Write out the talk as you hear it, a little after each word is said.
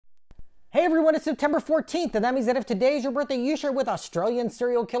Hey everyone, it's September 14th, and that means that if today is your birthday, you share with Australian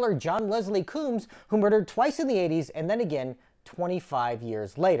serial killer John Leslie Coombes, who murdered twice in the 80s and then again 25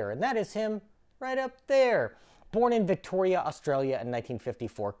 years later. And that is him right up there. Born in Victoria, Australia in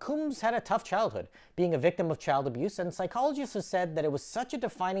 1954, Coombes had a tough childhood, being a victim of child abuse, and psychologists have said that it was such a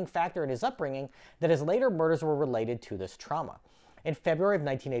defining factor in his upbringing that his later murders were related to this trauma. In February of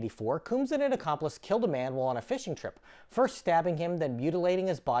 1984, Coombes and an accomplice killed a man while on a fishing trip, first stabbing him, then mutilating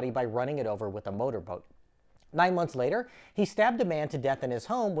his body by running it over with a motorboat. 9 months later, he stabbed a man to death in his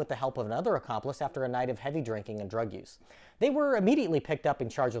home with the help of another accomplice after a night of heavy drinking and drug use. They were immediately picked up and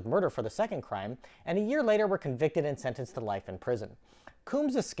charged with murder for the second crime, and a year later were convicted and sentenced to life in prison.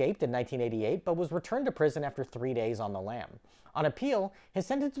 Coombes escaped in 1988, but was returned to prison after 3 days on the lam. On appeal, his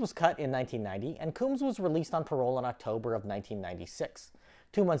sentence was cut in 1990, and Coombes was released on parole in October of 1996.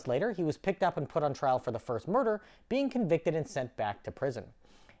 2 months later, he was picked up and put on trial for the first murder, being convicted and sent back to prison.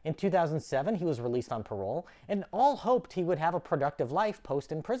 In 2007, he was released on parole, and all hoped he would have a productive life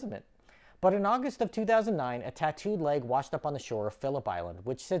post-imprisonment. But in August of 2009, a tattooed leg washed up on the shore of Phillip Island,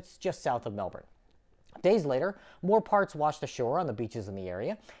 which sits just south of Melbourne. Days later, more parts washed ashore on the beaches in the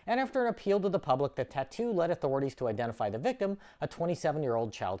area, and after an appeal to the public, the tattoo led authorities to identify the victim, a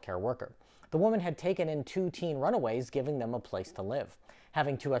 27-year-old child care worker. The woman had taken in 2 teen runaways, giving them a place to live.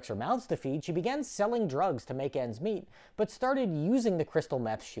 Having 2 extra mouths to feed, she began selling drugs to make ends meet, but started using the crystal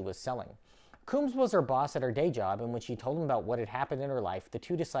meth she was selling. Coombes was her boss at her day job, and when she told him about what had happened in her life, the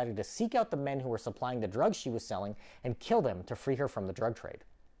two decided to seek out the men who were supplying the drugs she was selling and kill them to free her from the drug trade.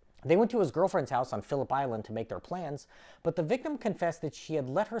 They went to his girlfriend's house on Phillip Island to make their plans, but the victim confessed that she had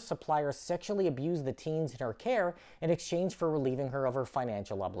let her suppliers sexually abuse the teens in her care in exchange for relieving her of her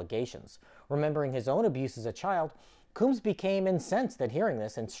financial obligations. Remembering his own abuse as a child, Coombes became incensed at hearing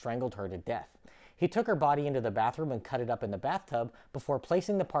this and strangled her to death. He took her body into the bathroom and cut it up in the bathtub before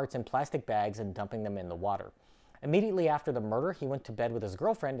placing the parts in plastic bags and dumping them in the water. Immediately after the murder, he went to bed with his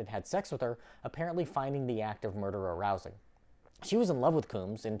girlfriend and had sex with her, apparently finding the act of murder arousing. She was in love with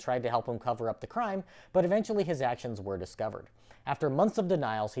Coombes and tried to help him cover up the crime, but eventually his actions were discovered. After months of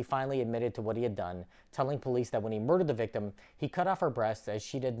denials, he finally admitted to what he had done, telling police that when he murdered the victim, he cut off her breasts as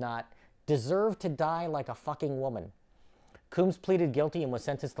she did not deserve to die like a fucking woman. Coombes pleaded guilty and was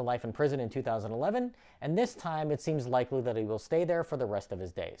sentenced to life in prison in 2011, and this time it seems likely that he will stay there for the rest of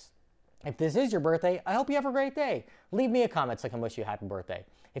his days. If this is your birthday, I hope you have a great day. Leave me a comment so I can wish you a happy birthday.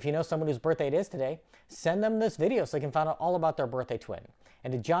 If you know someone whose birthday it is today, send them this video so they can find out all about their birthday twin.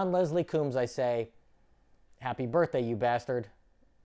 And to John Leslie Coombes, I say, happy birthday, you bastard.